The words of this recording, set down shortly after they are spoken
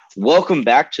Welcome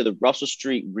back to the Russell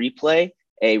Street Replay,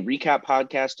 a recap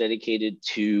podcast dedicated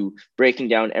to breaking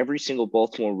down every single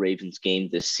Baltimore Ravens game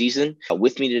this season.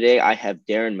 With me today, I have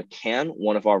Darin McCann,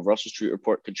 one of our Russell Street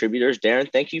Report contributors. Darin,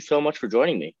 thank you so much for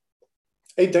joining me.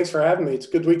 Hey, thanks for having me. It's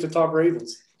a good week to talk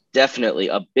Ravens. Definitely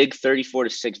a big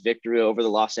 34-6 victory over the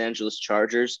Los Angeles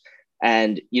Chargers.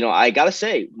 And, I got to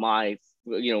say, my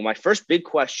first big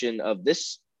question of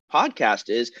this podcast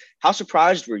is, how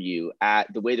surprised were you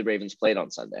at the way the Ravens played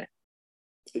on Sunday?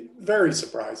 Very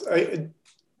surprised.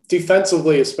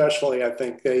 Defensively, especially, I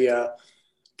think they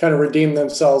kind of redeemed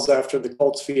themselves after the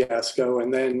Colts fiasco.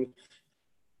 And then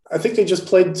I think they just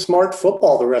played smart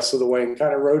football the rest of the way and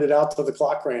kind of rode it out till the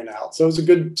clock ran out. So it was a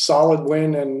good, solid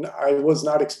win, and I was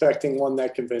not expecting one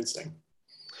that convincing.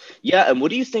 Yeah, and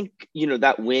what do you think,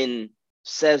 that win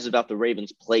says about the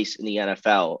Ravens' place in the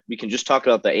NFL? We can just talk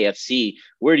about the AFC.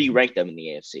 Where do you rank them in the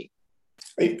AFC?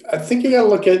 I think you got to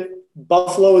look at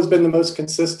Buffalo has been the most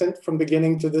consistent from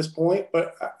beginning to this point,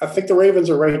 but I think the Ravens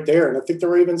are right there, and I think the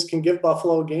Ravens can give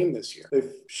Buffalo a game this year.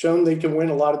 They've shown they can win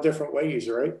a lot of different ways,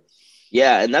 right?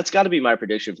 Yeah, and that's got to be my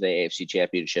prediction for the AFC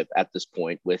Championship at this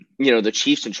point, with, the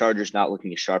Chiefs and Chargers not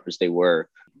looking as sharp as they were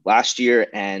last year,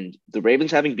 and the Ravens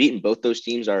having beaten both those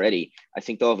teams already. I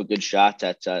think they'll have a good shot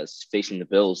at facing the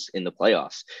Bills in the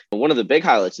playoffs. One of the big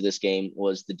highlights of this game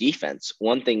was the defense.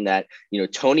 One thing that,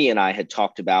 Tony and I had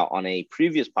talked about on a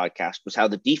previous podcast was how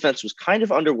the defense was kind of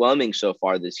underwhelming so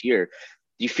far this year.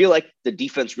 Do you feel like the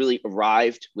defense really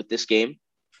arrived with this game?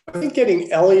 I think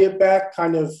getting Elliott back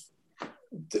kind of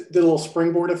the little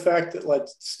springboard effect that let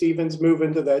Stevens move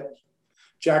into that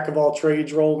jack of all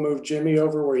trades role, move Jimmy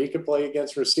over where he could play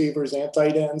against receivers and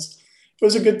tight ends. It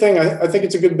was a good thing. I think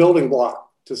it's a good building block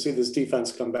to see this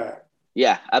defense come back.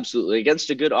 Yeah, absolutely.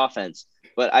 Against a good offense.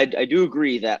 But I do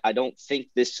agree that I don't think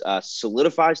this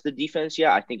solidifies the defense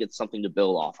yet. I think it's something to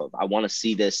build off of. I want to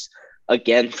see this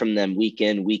again from them week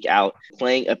in, week out,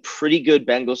 playing a pretty good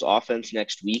Bengals offense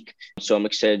next week. So I'm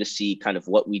excited to see kind of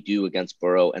what we do against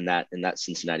Burrow and that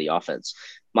Cincinnati offense.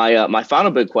 My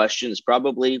final big question is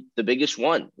probably the biggest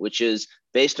one, which is,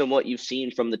 based on what you've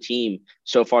seen from the team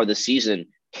so far this season,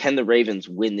 can the Ravens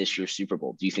win this year's Super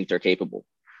Bowl? Do you think they're capable?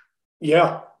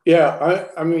 Yeah.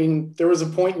 I mean, there was a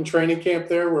point in training camp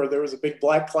there where there was a big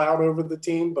black cloud over the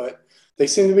team, but they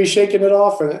seem to be shaking it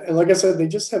off. And like I said, they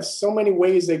just have so many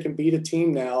ways they can beat a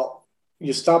team now.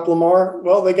 You stop Lamar,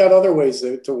 well, they got other ways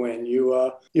to win.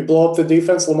 You blow up the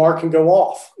defense, Lamar can go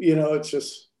off. It's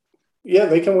just, yeah,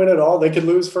 they can win it all. They could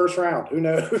lose first round. Who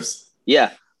knows?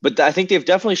 Yeah, but I think they've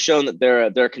definitely shown that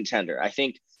they're a contender. I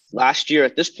think last year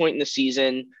at this point in the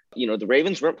season, the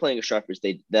Ravens weren't playing as sharp as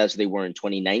they were in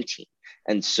 2019.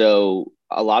 And so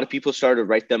a lot of people started to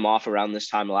write them off around this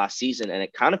time last season, and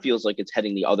it kind of feels like it's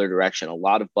heading the other direction. A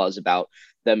lot of buzz about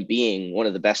them being one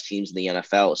of the best teams in the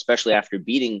NFL, especially after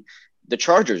beating the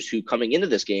Chargers, who coming into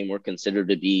this game were considered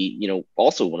to be,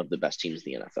 also one of the best teams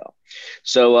in the NFL.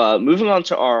 So moving on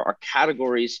to our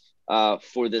categories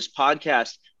for this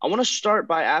podcast, I want to start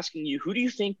by asking you, who do you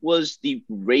think was the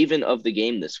Raven of the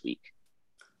game this week?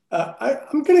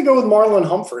 I'm going to go with Marlon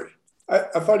Humphrey.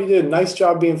 I thought he did a nice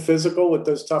job being physical with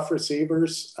those tough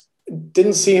receivers.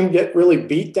 Didn't see him get really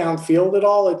beat downfield at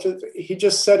all. He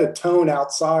just set a tone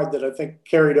outside that I think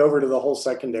carried over to the whole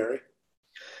secondary.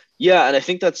 Yeah, and I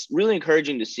think that's really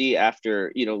encouraging to see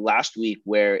after, last week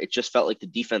where it just felt like the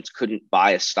defense couldn't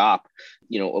buy a stop,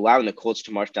 allowing the Colts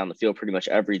to march down the field pretty much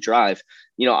every drive.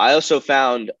 I also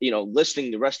found,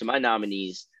 listing the rest of my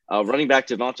nominees, running back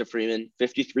Devonta Freeman,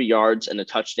 53 yards and a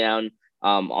touchdown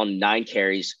on 9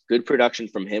 carries. Good production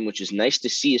from him, which is nice to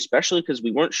see, especially because we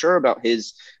weren't sure about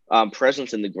his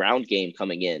presence in the ground game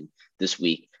coming in this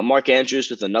week. Mark Andrews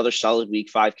with another solid week,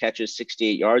 5 catches,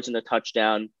 68 yards and a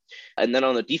touchdown. And then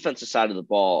on the defensive side of the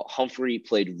ball, Humphrey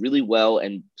played really well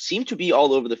and seemed to be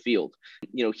all over the field.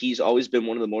 He's always been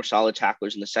one of the more solid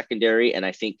tacklers in the secondary. And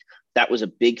I think that was a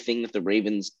big thing that the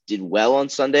Ravens did well on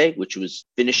Sunday, which was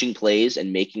finishing plays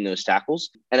and making those tackles.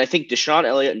 And I think Deshaun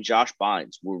Elliott and Josh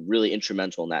Bynes were really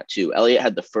instrumental in that too. Elliott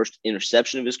had the first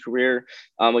interception of his career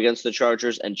against the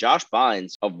Chargers, and Josh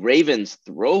Bynes, a Ravens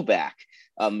throwback,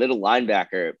 middle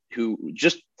linebacker who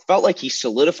just felt like he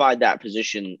solidified that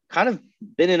position, kind of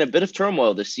been in a bit of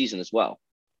turmoil this season as well.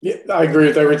 Yeah, I agree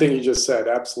with everything you just said.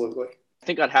 Absolutely. I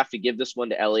think I'd have to give this one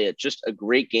to Elliott. Just a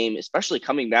great game, especially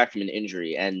coming back from an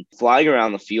injury and flying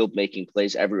around the field, making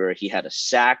plays everywhere. He had a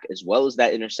sack as well as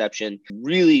that interception.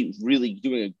 Really, really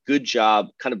doing a good job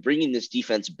kind of bringing this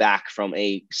defense back from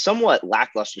a somewhat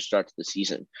lackluster start to the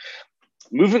season.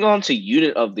 Moving on to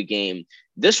unit of the game,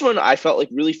 this one I felt like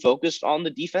really focused on the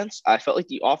defense. I felt like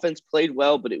the offense played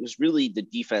well, but it was really the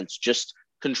defense just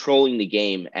controlling the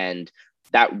game and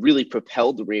that really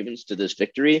propelled the Ravens to this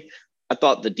victory. I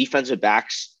thought the defensive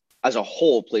backs as a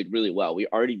whole played really well. We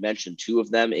already mentioned two of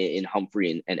them in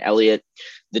Humphrey and Elliott.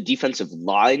 The defensive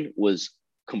line was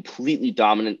completely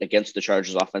dominant against the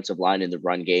Chargers offensive line in the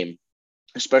run game,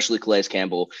 especially Calais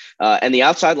Campbell. And the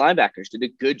outside linebackers did a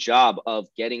good job of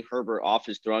getting Herbert off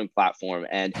his throwing platform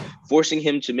and forcing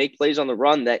him to make plays on the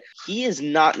run that he is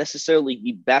not necessarily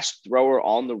the best thrower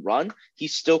on the run.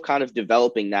 He's still kind of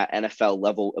developing that NFL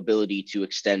level ability to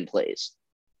extend plays.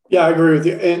 Yeah, I agree with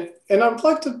you. And I'd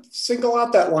like to single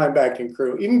out that linebacking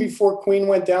crew. Even before Queen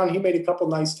went down, he made a couple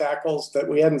nice tackles that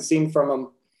we hadn't seen from him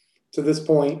to this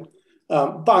point.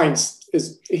 Bynes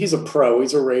he's a pro.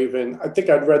 He's a Raven. I think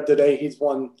I'd read today he's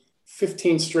won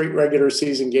 15 straight regular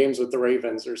season games with the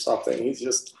Ravens or something. He's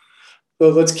just,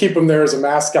 well, let's keep him there as a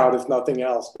mascot, if nothing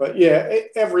else. But yeah,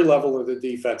 every level of the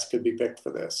defense could be picked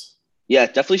for this. Yeah,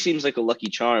 it definitely seems like a lucky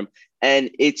charm.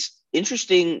 And it's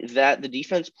interesting that the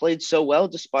defense played so well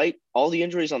despite all the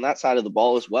injuries on that side of the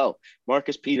ball as well.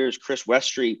 Marcus Peters, Chris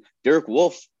Weststreet, Derek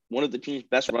Wolfe, one of the team's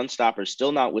best run stoppers,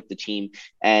 still not with the team.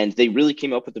 And they really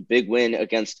came up with a big win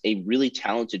against a really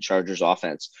talented Chargers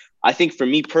offense. I think for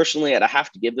me personally, I'd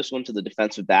have to give this one to the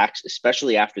defensive backs,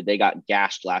 especially after they got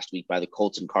gashed last week by the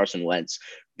Colts and Carson Wentz,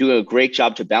 doing a great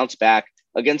job to bounce back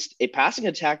against a passing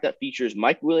attack that features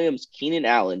Mike Williams, Keenan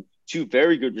Allen, two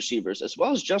very good receivers, as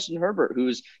well as Justin Herbert,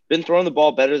 who's been throwing the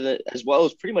ball better than as well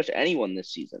as pretty much anyone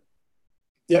this season.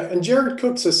 Yeah, and Jared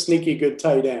Cook's a sneaky good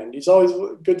tight end. He's always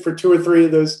good for 2 or 3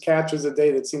 of those catches a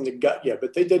day that seem to gut you,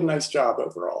 but they did a nice job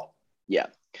overall. Yeah.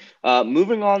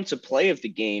 Moving on to play of the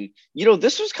game,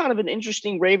 this was kind of an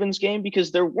interesting Ravens game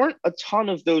because there weren't a ton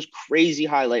of those crazy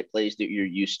highlight plays that you're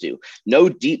used to. No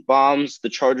deep bombs. The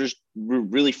Chargers were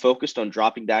really focused on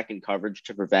dropping back in coverage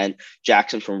to prevent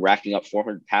Jackson from racking up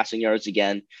 400 passing yards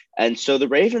again. And so the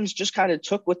Ravens just kind of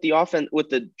took what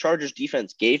the Chargers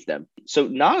defense gave them. So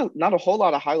not a whole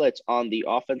lot of highlights on the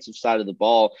offensive side of the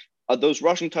ball. Those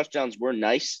rushing touchdowns were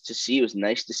nice to see. It was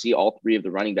nice to see all 3 of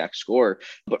the running backs score.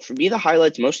 But for me, the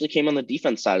highlights mostly came on the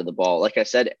defense side of the ball. Like I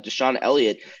said, Deshaun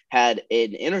Elliott had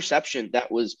an interception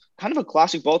that was kind of a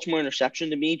classic Baltimore interception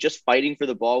to me, just fighting for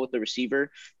the ball with the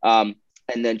receiver. And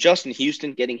then Justin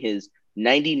Houston getting his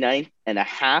 99th and a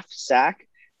half sack.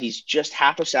 He's just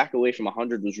half a sack away from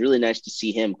 100. It was really nice to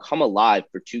see him come alive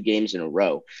for 2 games in a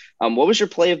row. What was your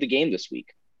play of the game this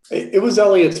week? It was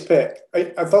Elliott's pick.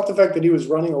 I thought the fact that he was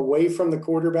running away from the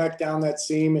quarterback down that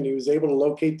seam and he was able to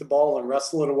locate the ball and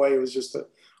wrestle it away, it was just a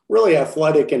really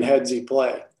athletic and headsy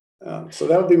play. So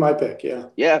that would be my pick, yeah.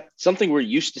 Yeah, something we're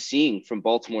used to seeing from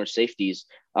Baltimore safeties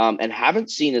and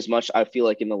haven't seen as much, I feel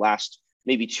like, in the last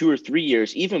maybe 2 or 3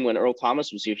 years. Even when Earl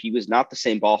Thomas was here, he was not the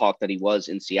same ball hawk that he was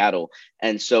in Seattle.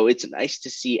 And so it's nice to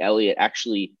see Elliott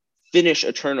actually finish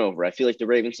a turnover. I feel like the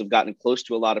Ravens have gotten close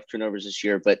to a lot of turnovers this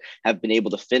year, but have been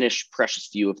able to finish precious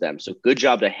few of them. So good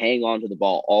job to hang on to the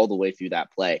ball all the way through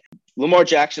that play. Lamar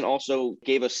Jackson also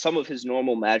gave us some of his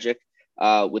normal magic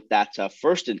with that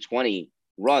 1st and 20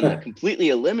 run, completely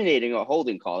eliminating a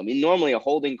holding call. I mean, normally a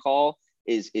holding call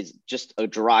is just a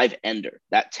drive ender.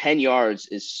 That 10 yards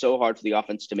is so hard for the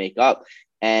offense to make up.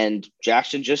 And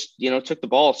Jackson just, took the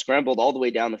ball, scrambled all the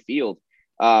way down the field.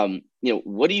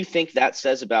 What do you think that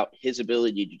says about his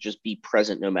ability to just be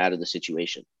present no matter the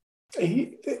situation?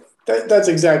 That's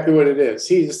exactly what it is.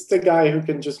 He's the guy who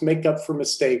can just make up for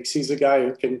mistakes. He's a guy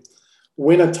who can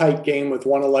win a tight game with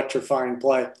one electrifying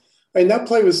play. And that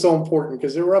play was so important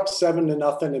because they were up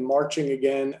 7-0 and marching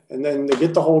again. And then they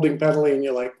get the holding penalty and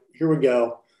you're like, here we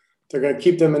go. They're going to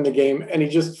keep them in the game. And he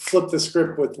just flipped the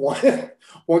script with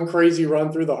one crazy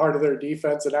run through the heart of their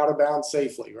defense and out of bounds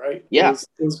safely, right? Yeah.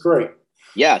 It was great.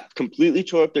 Yeah, completely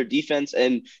tore up their defense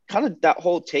and kind of that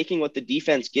whole taking what the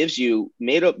defense gives you,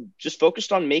 just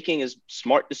focused on making as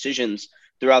smart decisions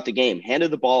throughout the game, handed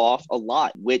the ball off a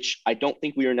lot, which I don't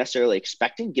think we were necessarily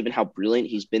expecting given how brilliant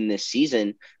he's been this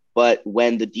season. But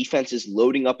when the defense is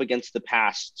loading up against the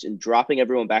pass and dropping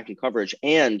everyone back in coverage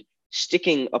and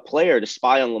sticking a player to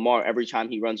spy on Lamar every time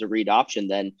he runs a read option,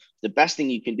 then the best thing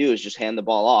you can do is just hand the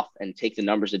ball off and take the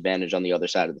numbers advantage on the other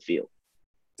side of the field.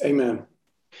 Amen.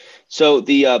 So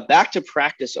the Back to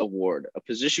Practice Award, a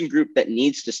position group that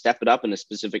needs to step it up in a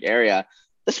specific area,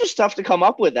 this was tough to come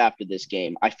up with after this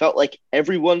game. I felt like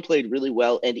everyone played really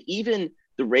well, and even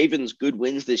the Ravens' good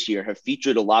wins this year have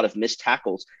featured a lot of missed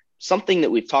tackles, something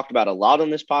that we've talked about a lot on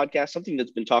this podcast, something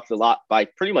that's been talked a lot by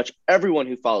pretty much everyone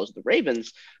who follows the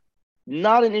Ravens.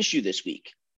 Not an issue this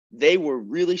week. They were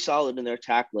really solid in their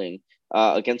tackling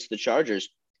against the Chargers.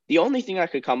 The only thing I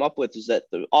could come up with is that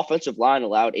the offensive line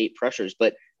allowed 8 pressures,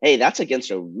 but hey, that's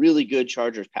against a really good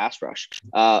Chargers pass rush.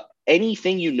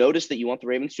 Anything you notice that you want the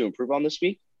Ravens to improve on this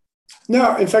week?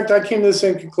 No, in fact, I came to the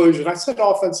same conclusion. I said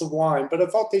offensive line, but I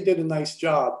thought they did a nice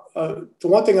job. The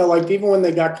one thing I liked, even when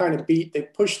they got kind of beat, they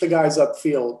pushed the guys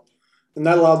upfield, and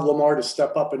that allowed Lamar to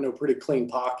step up into a pretty clean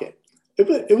pocket.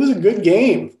 It was a good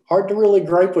game. Hard to really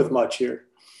gripe with much here.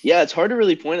 Yeah, it's hard to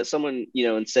really point at someone,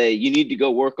 and say, you need to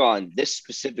go work on this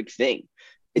specific thing.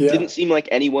 It Yeah. didn't seem like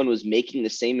anyone was making the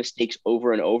same mistakes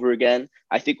over and over again.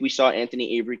 I think we saw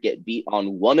Anthony Avery get beat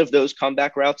on one of those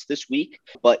comeback routes this week,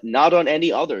 but not on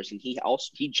any others. And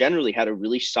he generally had a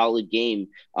really solid game,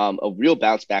 a real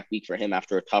bounce back week for him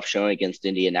after a tough showing against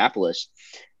Indianapolis.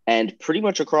 And pretty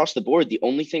much across the board, the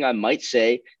only thing I might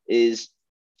say is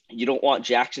you don't want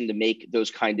Jackson to make those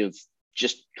kind of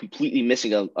just completely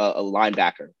missing a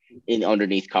linebacker in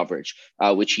underneath coverage,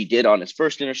 which he did on his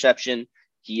first interception.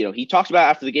 He talked about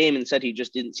after the game and said he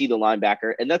just didn't see the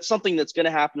linebacker. And that's something that's going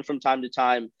to happen from time to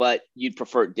time, but you'd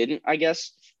prefer it didn't, I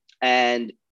guess.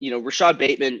 And, Rashad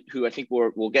Bateman, who I think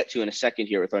we'll get to in a second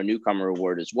here with our newcomer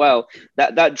award as well,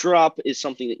 that drop is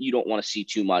something that you don't want to see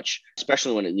too much,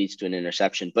 especially when it leads to an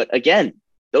interception. But again,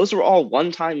 those are all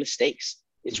one-time mistakes.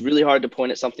 It's really hard to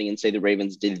point at something and say the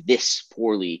Ravens did this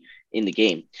poorly in the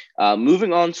game.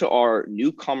 Moving on to our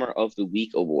newcomer of the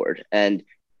week award. And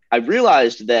I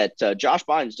realized that Josh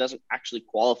Bynes doesn't actually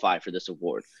qualify for this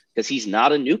award because he's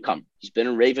not a newcomer. He's been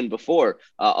a Raven before.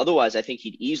 Otherwise, I think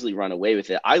he'd easily run away with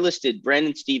it. I listed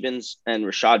Brandon Stephens and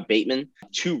Rashad Bateman,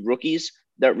 two rookies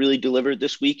that really delivered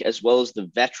this week, as well as the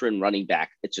veteran running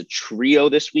back. It's a trio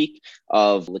this week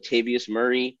of Latavius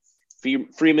Murray,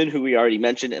 Freeman, who we already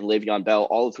mentioned, and Le'Veon Bell,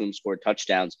 all of whom scored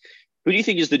touchdowns. Who do you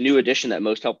think is the new addition that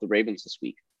most helped the Ravens this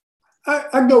week?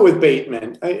 I'd go with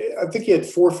Bateman. I think he had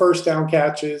 4 first down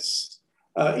catches.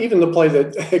 Even the play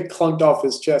that clunked off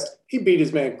his chest, he beat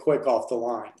his man quick off the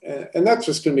line. And that's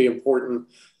just going to be important.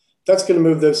 That's going to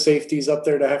move those safeties up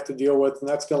there to have to deal with, and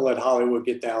that's going to let Hollywood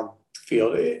get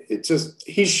downfield.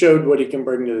 He showed what he can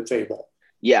bring to the table.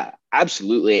 Yeah,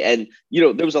 absolutely. And,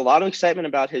 there was a lot of excitement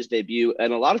about his debut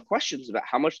and a lot of questions about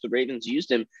how much the Ravens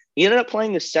used him. He ended up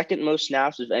playing the second most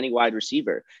snaps of any wide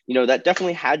receiver. That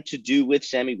definitely had to do with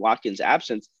Sammy Watkins'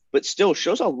 absence, but still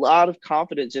shows a lot of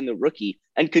confidence in the rookie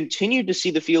and continued to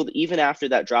see the field even after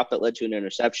that drop that led to an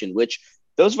interception, which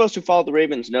those of us who follow the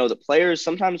Ravens know that players,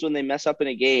 sometimes when they mess up in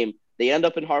a game, they end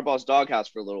up in Harbaugh's doghouse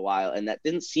for a little while. And that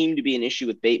didn't seem to be an issue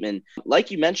with Bateman.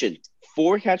 Like you mentioned,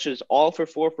 4 catches, all for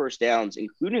 4 first downs,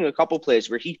 including a couple plays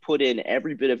where he put in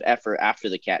every bit of effort after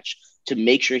the catch to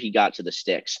make sure he got to the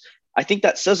sticks. I think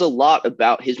that says a lot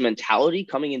about his mentality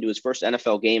coming into his first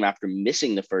NFL game after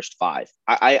missing the first 5.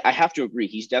 I have to agree.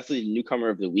 He's definitely the newcomer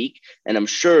of the week. And I'm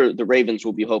sure the Ravens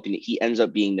will be hoping that he ends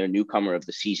up being their newcomer of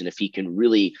the season if he can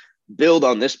really build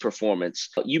on this performance.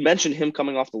 You mentioned him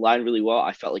coming off the line really well.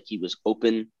 I felt like he was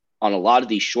open on a lot of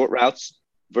these short routes,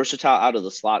 versatile out of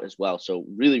the slot as well. So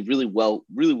really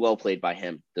well played by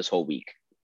him this whole week.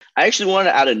 I actually wanted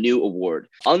to add a new award,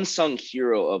 Unsung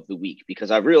Hero of the Week,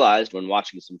 because I realized when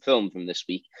watching some film from this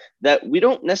week that we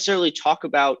don't necessarily talk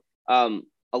about a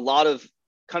lot of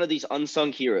kind of these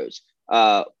unsung heroes.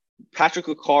 Patrick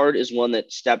Ricard is one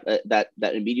that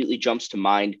immediately jumps to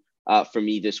mind. For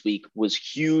me this week, was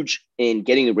huge in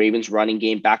getting the Ravens running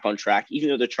game back on track. Even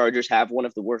though the Chargers have one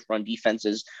of the worst run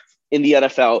defenses in the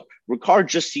NFL, Ricard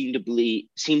just seemed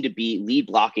to be lead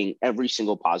blocking every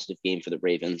single positive game for the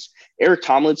Ravens. Eric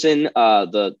Tomlinson,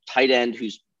 the tight end,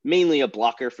 who's mainly a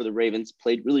blocker for the Ravens,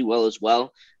 played really well as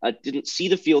well. Didn't see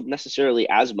the field necessarily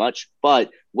as much,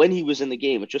 but when he was in the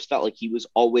game, it just felt like he was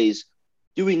always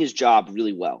doing his job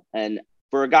really well. And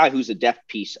for a guy who's a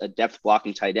depth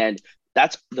blocking tight end,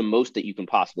 that's the most that you can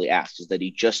possibly ask, is that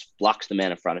he just blocks the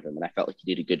man in front of him. And I felt like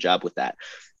he did a good job with that.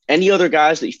 Any other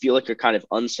guys that you feel like are kind of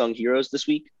unsung heroes this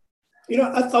week?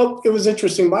 I thought it was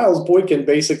interesting. Miles Boykin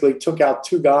basically took out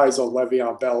 2 guys on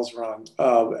Le'Veon Bell's run.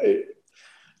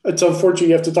 It's unfortunate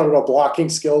you have to talk about blocking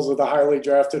skills with a highly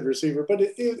drafted receiver, but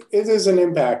it is an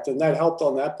impact, and that helped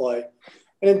on that play.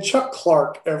 And then Chuck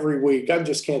Clark every week, I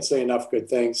just can't say enough good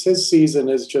things. His season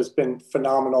has just been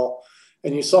phenomenal.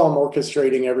 And you saw him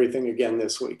orchestrating everything again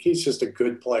this week. He's just a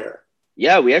good player.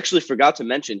 Yeah, we actually forgot to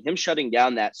mention him shutting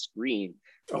down that screen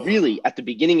really at the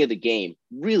beginning of the game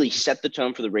really set the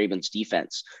tone for the Ravens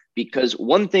defense. Because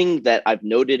one thing that I've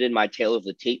noted in my Tale of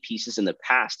the Tape pieces in the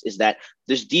past is that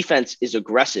this defense is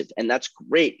aggressive, and that's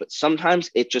great, but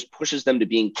sometimes it just pushes them to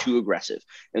being too aggressive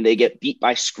and they get beat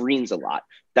by screens a lot.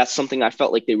 That's something I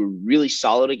felt like they were really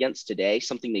solid against today.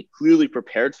 Something they clearly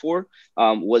prepared for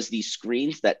was these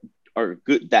screens that are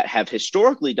good, that have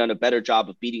historically done a better job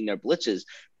of beating their blitzes.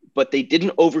 but they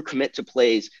didn't overcommit to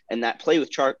plays. And that play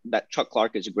with Chuck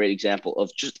Clark is a great example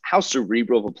of just how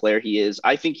cerebral of a player he is.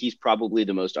 I think he's probably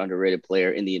the most underrated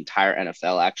player in the entire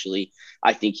NFL, actually.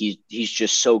 I think he's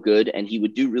just so good, and he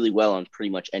would do really well on pretty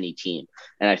much any team.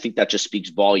 And I think that just speaks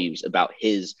volumes about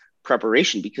his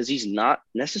preparation, because he's not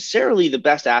necessarily the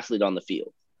best athlete on the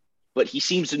field, but he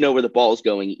seems to know where the ball is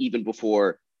going even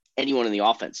before anyone in the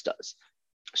offense does.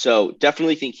 So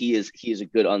definitely think he is a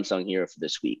good unsung hero for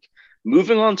this week.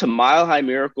 Moving on to Mile High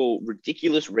Miracle,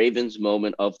 ridiculous Ravens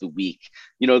moment of the week.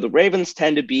 The Ravens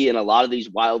tend to be in a lot of these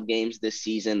wild games this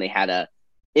season. They had a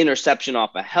interception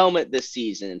off a helmet this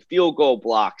season, field goal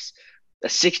blocks, a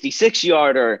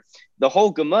 66-yarder, the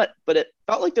whole gamut. But it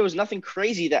felt like there was nothing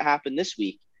crazy that happened this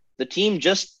week. The team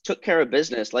just took care of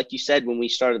business. Like you said when we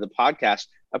started the podcast,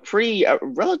 a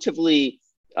relatively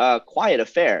quiet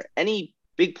affair. Any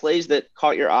big plays that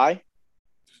caught your eye?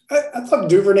 I thought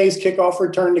Duvernay's kickoff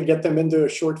return to get them into a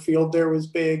short field there was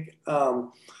big.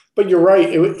 But you're right.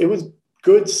 It was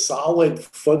good, solid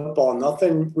football.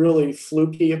 Nothing really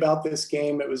fluky about this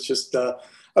game. It was just I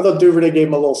thought Duvernay gave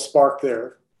him a little spark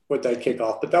there with that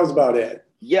kickoff, but that was about it.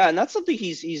 Yeah, and that's something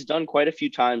he's done quite a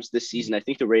few times this season. I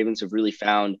think the Ravens have really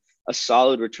found a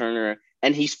solid returner,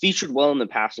 and he's featured well in the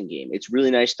passing game. It's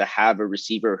really nice to have a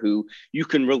receiver who you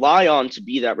can rely on to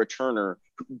be that returner,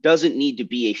 who doesn't need to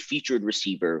be a featured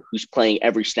receiver who's playing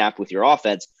every snap with your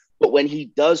offense. But when he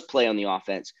does play on the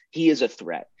offense, he is a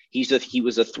threat. He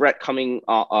was a threat coming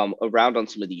around on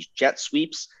some of these jet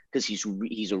sweeps, because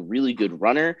he's a really good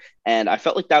runner. And I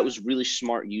felt like that was really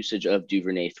smart usage of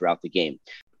Duvernay throughout the game.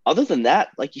 Other than that,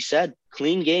 like you said,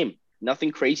 clean game.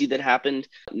 Nothing crazy that happened.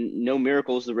 No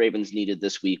miracles the Ravens needed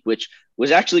this week, which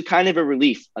was actually kind of a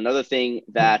relief. Another thing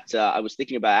that I was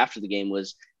thinking about after the game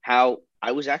was how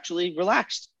I was actually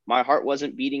relaxed. My heart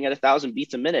wasn't beating at 1,000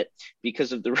 beats a minute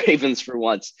because of the Ravens for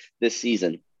once this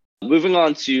season. Moving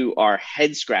on to our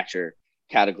head scratcher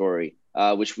category,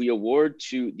 which we award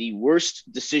to the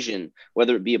worst decision,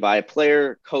 whether it be by a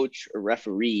player, coach, or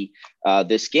referee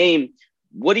this game.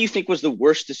 What do you think was the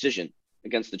worst decision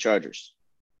against the Chargers?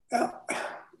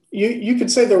 You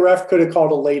could say the ref could have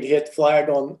called a late hit flag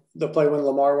on the play when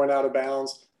Lamar went out of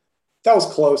bounds. That was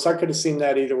close. I could have seen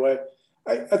that either way.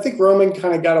 I think Roman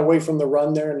kind of got away from the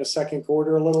run there in the second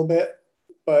quarter a little bit.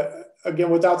 But again,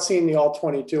 without seeing the all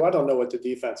 22, I don't know what the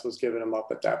defense was giving him up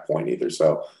at that point either.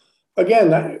 So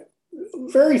again,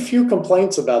 very few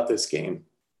complaints about this game.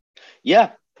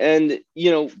 Yeah. And,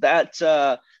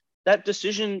 that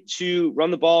decision to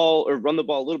run the ball a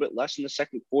little bit less in the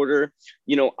second quarter,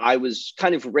 I was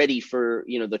kind of ready for,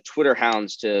 the Twitter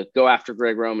hounds to go after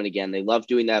Greg Roman again. They love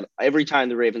doing that every time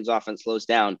the Ravens offense slows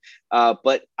down.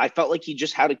 But I felt like he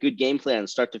just had a good game plan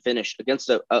start to finish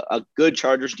against a good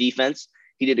Chargers defense.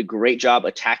 He did a great job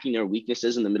attacking their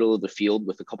weaknesses in the middle of the field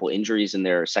with a couple injuries in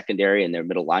their secondary and their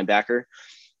middle linebacker.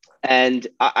 And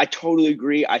I totally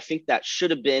agree. I think that should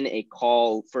have been a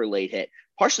call for a late hit,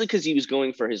 partially because he was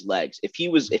going for his legs. If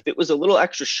it was a little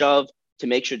extra shove to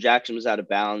make sure Jackson was out of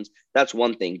bounds, that's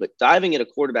one thing. But diving at a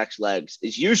quarterback's legs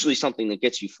is usually something that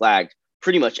gets you flagged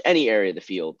pretty much any area of the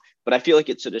field. But I feel like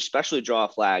it's especially draw a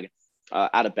flag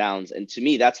out of bounds. And to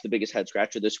me, that's the biggest head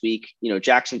scratcher this week.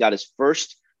 Jackson got his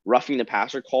first roughing the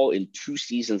passer call in 2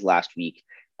 seasons last week.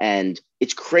 And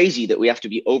it's crazy that we have to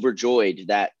be overjoyed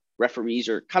that referees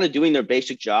are kind of doing their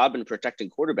basic job in protecting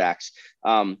quarterbacks.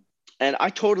 And I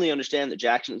totally understand that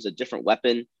Jackson is a different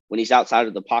weapon when he's outside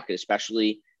of the pocket,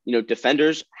 especially.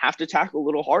 Defenders have to tackle a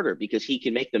little harder because he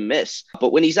can make them miss.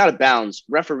 But when he's out of bounds,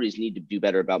 referees need to do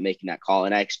better about making that call.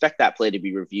 And I expect that play to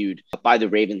be reviewed by the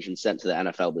Ravens and sent to the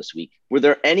NFL this week. Were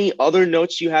there any other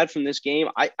notes you had from this game?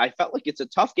 I felt like it's a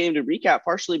tough game to recap,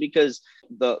 partially because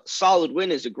the solid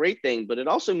win is a great thing, but it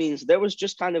also means there was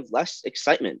just kind of less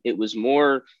excitement. It was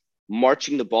more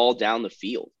marching the ball down the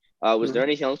field. Was there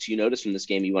anything else you noticed from this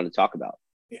game you want to talk about?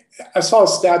 I saw a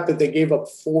stat that they gave up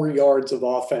 4 yards of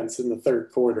offense in the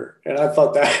third quarter. And I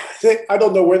thought that, I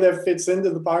don't know where that fits into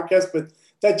the podcast, but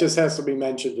that just has to be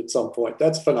mentioned at some point.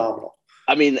 That's phenomenal.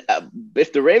 I mean,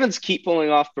 if the Ravens keep pulling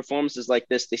off performances like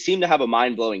this, they seem to have a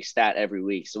mind-blowing stat every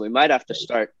week. So we might have to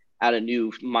start at a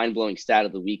new mind-blowing stat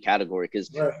of the week category, because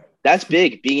that's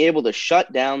big. Being able to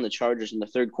shut down the Chargers in the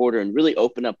third quarter and really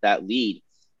open up that lead,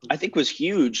 I think was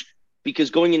huge, because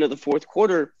going into the fourth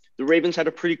quarter, the Ravens had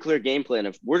a pretty clear game plan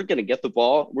of, we're going to get the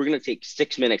ball, we're going to take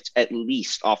 6 minutes at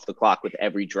least off the clock with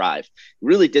every drive.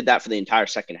 Really did that for the entire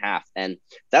second half. And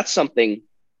that's something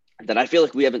that I feel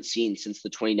like we haven't seen since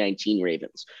the 2019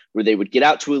 Ravens, where they would get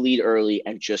out to a lead early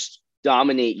and just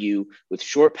dominate you with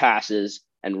short passes,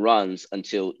 and runs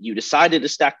until you decided to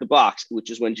stack the box, which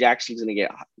is when Jackson's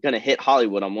going to hit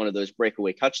Hollywood on one of those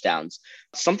breakaway touchdowns.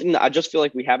 Something that I just feel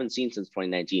like we haven't seen since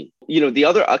 2019.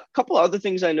 A couple of other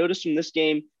things I noticed from this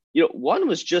game, one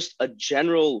was just a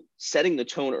general setting the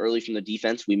tone early from the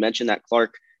defense. We mentioned that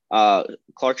Clark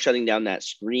shutting down that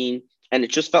screen, and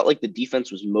it just felt like the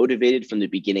defense was motivated from the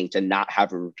beginning to not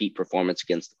have a repeat performance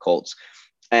against the Colts.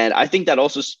 And I think that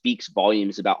also speaks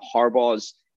volumes about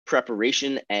Harbaugh's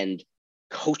preparation and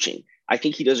coaching. I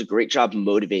think he does a great job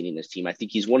motivating this team. I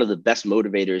think he's one of the best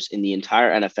motivators in the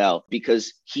entire NFL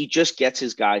because he just gets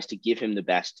his guys to give him the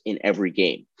best in every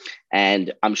game.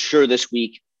 And I'm sure this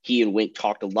week he and Wink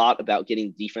talked a lot about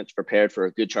getting the defense prepared for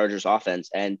a good Chargers offense.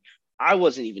 And I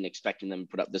wasn't even expecting them to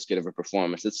put up this good of a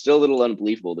performance. It's still a little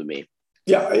unbelievable to me.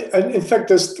 Yeah, in fact,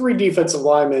 those 3 defensive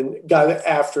linemen got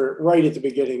after it right at the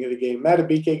beginning of the game.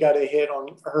 Matabike got a hit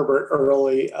on Herbert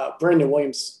early. Brandon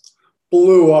Williams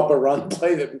blew up a run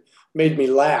play that made me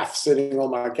laugh sitting on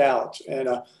my couch. And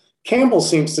Campbell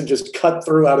seems to just cut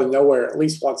through out of nowhere at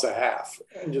least once a half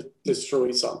and just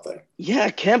destroy something.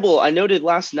 Yeah, Campbell, I noted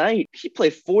last night, he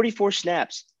played 44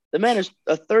 snaps. The man is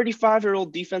a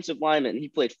 35-year-old defensive lineman. He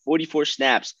played 44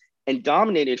 snaps and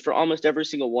dominated for almost every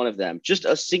single one of them. Just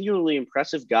a singularly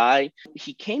impressive guy.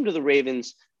 He came to the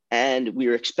Ravens, and we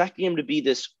were expecting him to be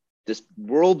this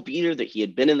world beater that he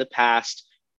had been in the past,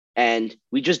 and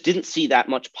we just didn't see that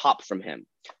much pop from him.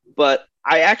 But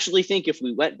I actually think if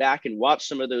we went back and watched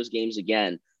some of those games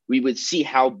again, we would see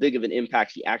how big of an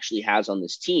impact he actually has on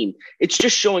this team. It's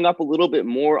just showing up a little bit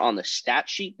more on the stat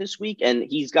sheet this week, and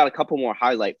he's got a couple more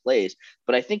highlight plays.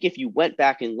 But I think if you went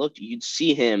back and looked, you'd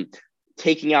see him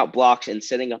taking out blocks and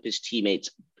setting up his teammates,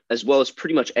 as well as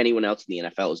pretty much anyone else in the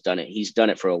NFL has done it. He's done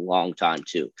it for a long time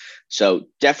too. So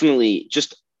definitely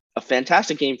just a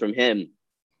fantastic game from him.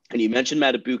 And you mentioned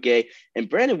Matabike and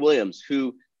Brandon Williams,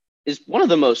 who is one of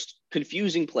the most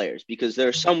confusing players because there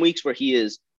are some weeks where he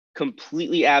is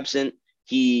completely absent.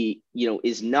 He,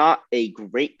 is not a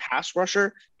great pass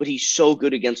rusher, but he's so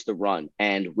good against the run.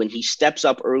 And when he steps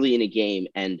up early in a game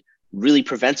and really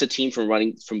prevents a team from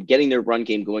getting their run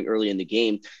game going early in the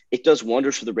game, it does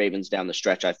wonders for the Ravens down the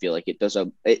stretch. I feel like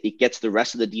it gets the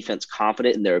rest of the defense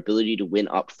confident in their ability to win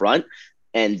up front.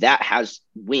 And that has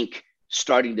Wink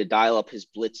starting to dial up his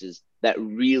blitzes that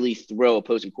really throw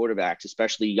opposing quarterbacks,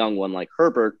 especially a young one like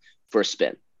Herbert, for a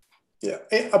spin. Yeah,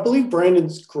 I believe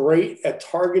Brandon's great at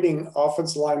targeting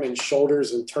offensive linemen's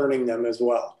shoulders and turning them as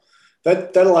well.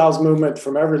 That allows movement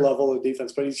from every level of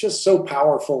defense, but he's just so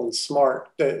powerful and smart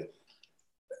that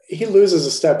he loses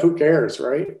a step. Who cares,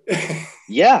 right?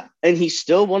 Yeah, and he's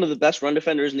still one of the best run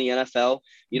defenders in the NFL.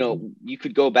 You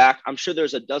could go back. I'm sure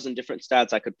there's a dozen different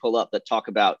stats I could pull up that talk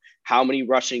about how many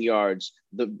rushing yards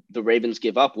the Ravens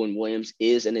give up when Williams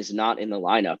is and is not in the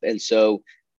lineup. And so,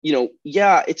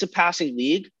 it's a passing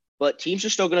league, but teams are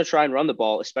still going to try and run the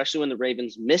ball, especially when the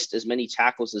Ravens missed as many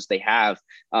tackles as they have,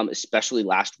 especially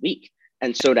last week.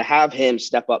 And so to have him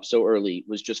step up so early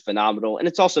was just phenomenal. And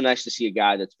it's also nice to see a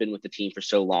guy that's been with the team for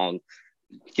so long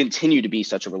continue to be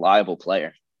such a reliable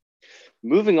player.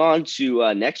 Moving on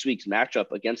to next week's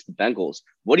matchup against the Bengals.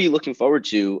 What are you looking forward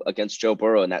to against Joe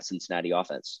Burrow and that Cincinnati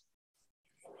offense?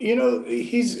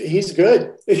 He's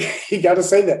good. You got to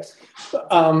say that.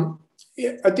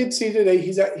 I did see today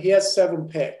he has 7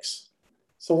 picks.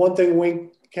 So one thing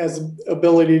Wink has the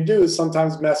ability to do is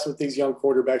sometimes mess with these young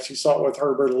quarterbacks. You saw it with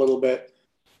Herbert a little bit.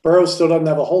 Burrow still doesn't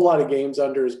have a whole lot of games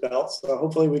under his belt, so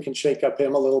hopefully we can shake up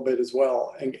him a little bit as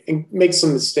well and make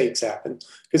some mistakes happen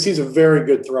because he's a very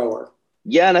good thrower.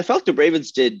 Yeah, and I felt the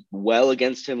Ravens did well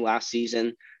against him last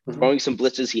season, throwing some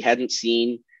blitzes he hadn't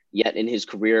seen yet in his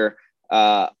career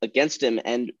against him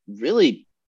and really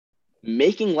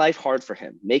making life hard for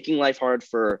him. Making life hard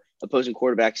for opposing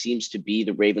quarterbacks seems to be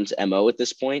the Ravens' MO at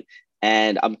this point.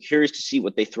 And I'm curious to see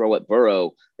what they throw at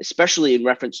Burrow, especially in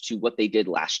reference to what they did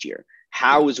last year.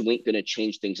 How is Wink going to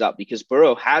change things up? Because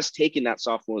Burrow has taken that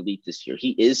sophomore leap this year.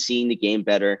 He is seeing the game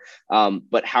better.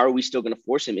 But how are we still going to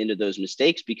force him into those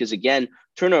mistakes? Because, again,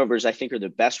 turnovers, I think, are the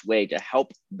best way to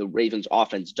help the Ravens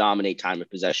offense dominate time of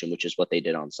possession, which is what they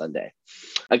did on Sunday.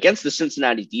 Against the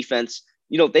Cincinnati defense,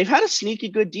 they've had a sneaky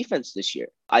good defense this year.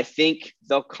 I think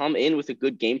they'll come in with a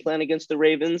good game plan against the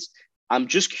Ravens. I'm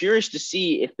just curious to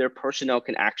see if their personnel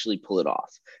can actually pull it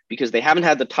off because they haven't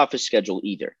had the toughest schedule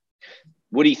either.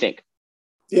 What do you think?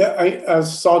 Yeah, I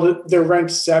saw that they're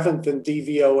ranked 7th in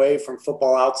DVOA from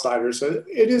Football Outsiders. So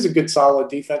it is a good, solid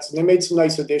defense, and they made some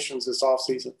nice additions this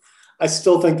offseason. I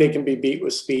still think they can be beat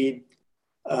with speed.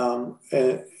 And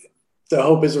the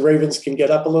hope is the Ravens can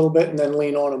get up a little bit and then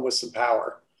lean on them with some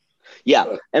power.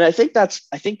 Yeah, and I think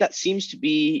that seems to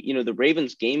be, the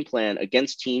Ravens' game plan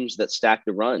against teams that stack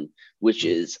the run, which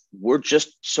is we're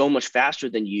just so much faster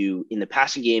than you in the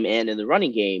passing game and in the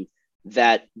running game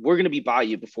that we're going to be by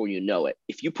you before you know it.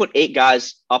 If you put 8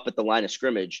 guys up at the line of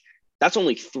scrimmage, that's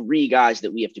only 3 guys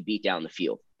that we have to beat down the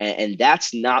field, and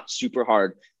that's not super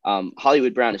hard.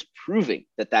 Hollywood Brown is proving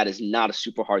that that is not a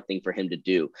super hard thing for him to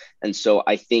do, and so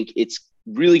I think it's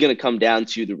really going to come down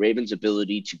to the Ravens'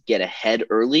 ability to get ahead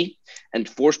early and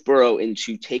force Burrow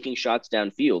into taking shots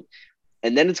downfield.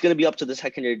 And then it's going to be up to the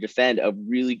secondary to defend a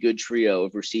really good trio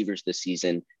of receivers this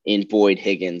season in Boyd,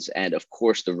 Higgins, and of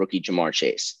course the rookie Jamar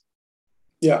Chase.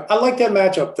 Yeah, I like that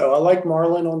matchup though. I like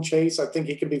Marlon on Chase. I think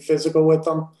he can be physical with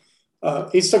them.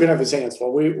 He's still gonna have his hands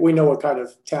full. We know what kind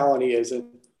of talent he is, and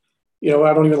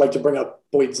I don't even like to bring up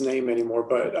Boyd's name anymore,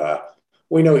 but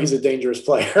we know he's a dangerous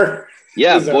player.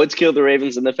 Yeah, Boyd's killed the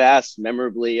Ravens in the past,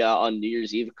 memorably on New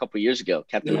Year's Eve a couple of years ago,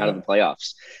 kept them out of the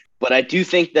playoffs. But I do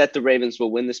think that the Ravens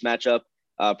will win this matchup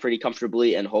pretty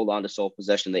comfortably and hold on to sole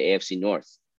possession of the AFC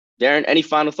North. Darin, any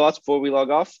final thoughts before we log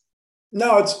off?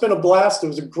 No, it's been a blast. It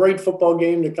was a great football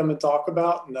game to come and talk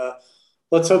about, and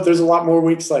let's hope there's a lot more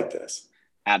weeks like this.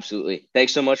 Absolutely.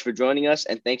 Thanks so much for joining us,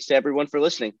 and thanks to everyone for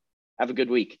listening. Have a good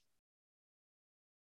week.